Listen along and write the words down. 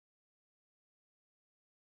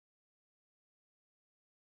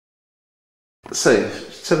So,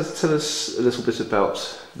 tell us a little bit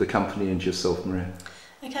about the company and yourself, Maria.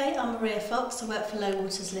 Okay, I'm Maria Fox. I work for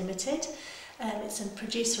Lowaters Limited. It's a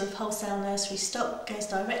producer of wholesale nursery stock, goes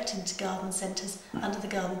direct into garden centres under the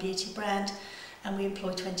Garden Beauty brand, and we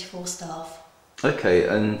employ 24 staff. Okay,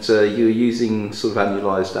 and you're using sort of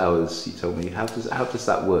annualised hours, you told me. How does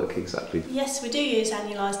that work exactly? Yes, we do use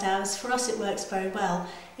annualised hours. For us it works very well.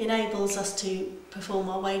 It enables us to perform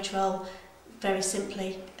our wage role very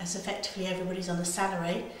simply, as effectively everybody's on a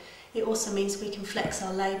salary. It also means we can flex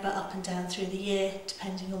our labour up and down through the year,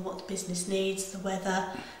 depending on what the business needs, the weather,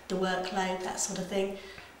 the workload, that sort of thing.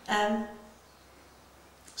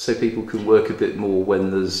 So people can work a bit more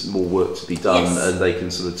when there's more work to be done, yes. And they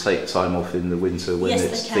can sort of take time off in the winter when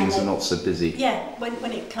yes, things are not so busy. Yeah, when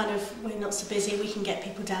we're not so busy, we can get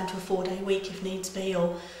people down to a 4-day week if needs be,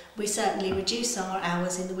 or we certainly reduce our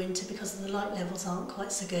hours in the winter because the light levels aren't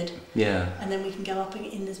quite so good. Yeah. And then we can go up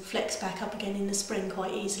in the flex back up again in the spring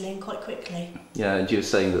quite easily and quite quickly. Yeah, and you were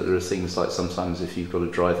saying that there are things like sometimes if you've got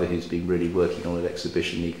a driver who's been really working on an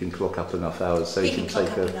exhibition, he can clock up enough hours so he can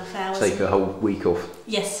take a whole week off.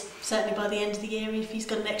 Yes, certainly by the end of the year, if he's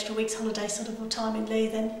got an extra week's holiday sort of time in lieu,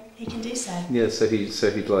 then he can do so. Yeah, so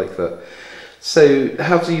he'd like that. So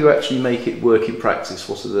how do you actually make it work in practice?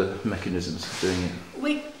 What are the mechanisms for doing it?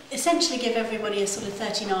 We essentially give everybody a sort of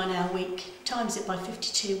 39-hour week, times it by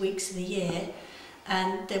 52 weeks of the year,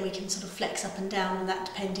 and then we can sort of flex up and down on that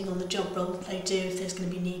depending on the job role that they do, if there's going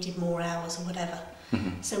to be needed more hours or whatever.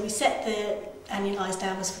 Mm-hmm. So we set the annualised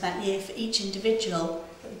hours for that year for each individual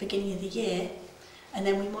at the beginning of the year, and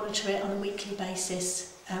then we monitor it on a weekly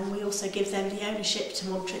basis, and we also give them the ownership to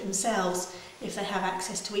monitor it themselves. If they have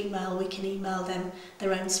access to email, we can email them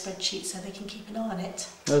their own spreadsheet so they can keep an eye on it.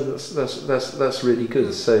 Oh, that's really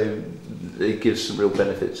good. So it gives some real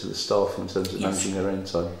benefit to the staff in terms of managing their own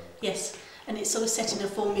time. Yes, and it's sort of set in a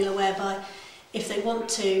formula whereby if they want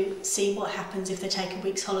to see what happens if they take a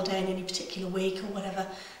week's holiday in any particular week or whatever,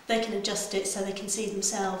 they can adjust it so they can see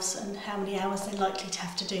themselves and how many hours they're likely to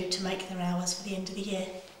have to do to make their hours for the end of the year.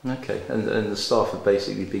 Okay, and the staff have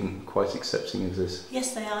basically been quite accepting of this?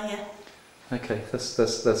 Yes, they are, yeah. Okay,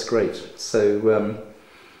 that's great. So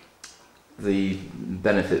the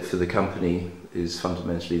benefit for the company is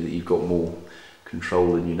fundamentally that you've got more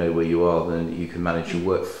control and you know where you are, then you can manage your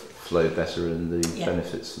workflow better, and the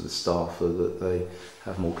benefits for the staff are that they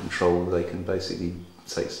have more control. They can basically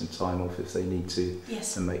take some time off if they need to,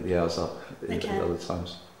 and make the hours up at other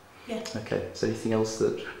times. Yeah. Okay, is there anything else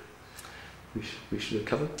that we should have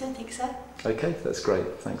covered? Don't think so. Okay, that's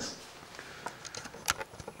great, thanks.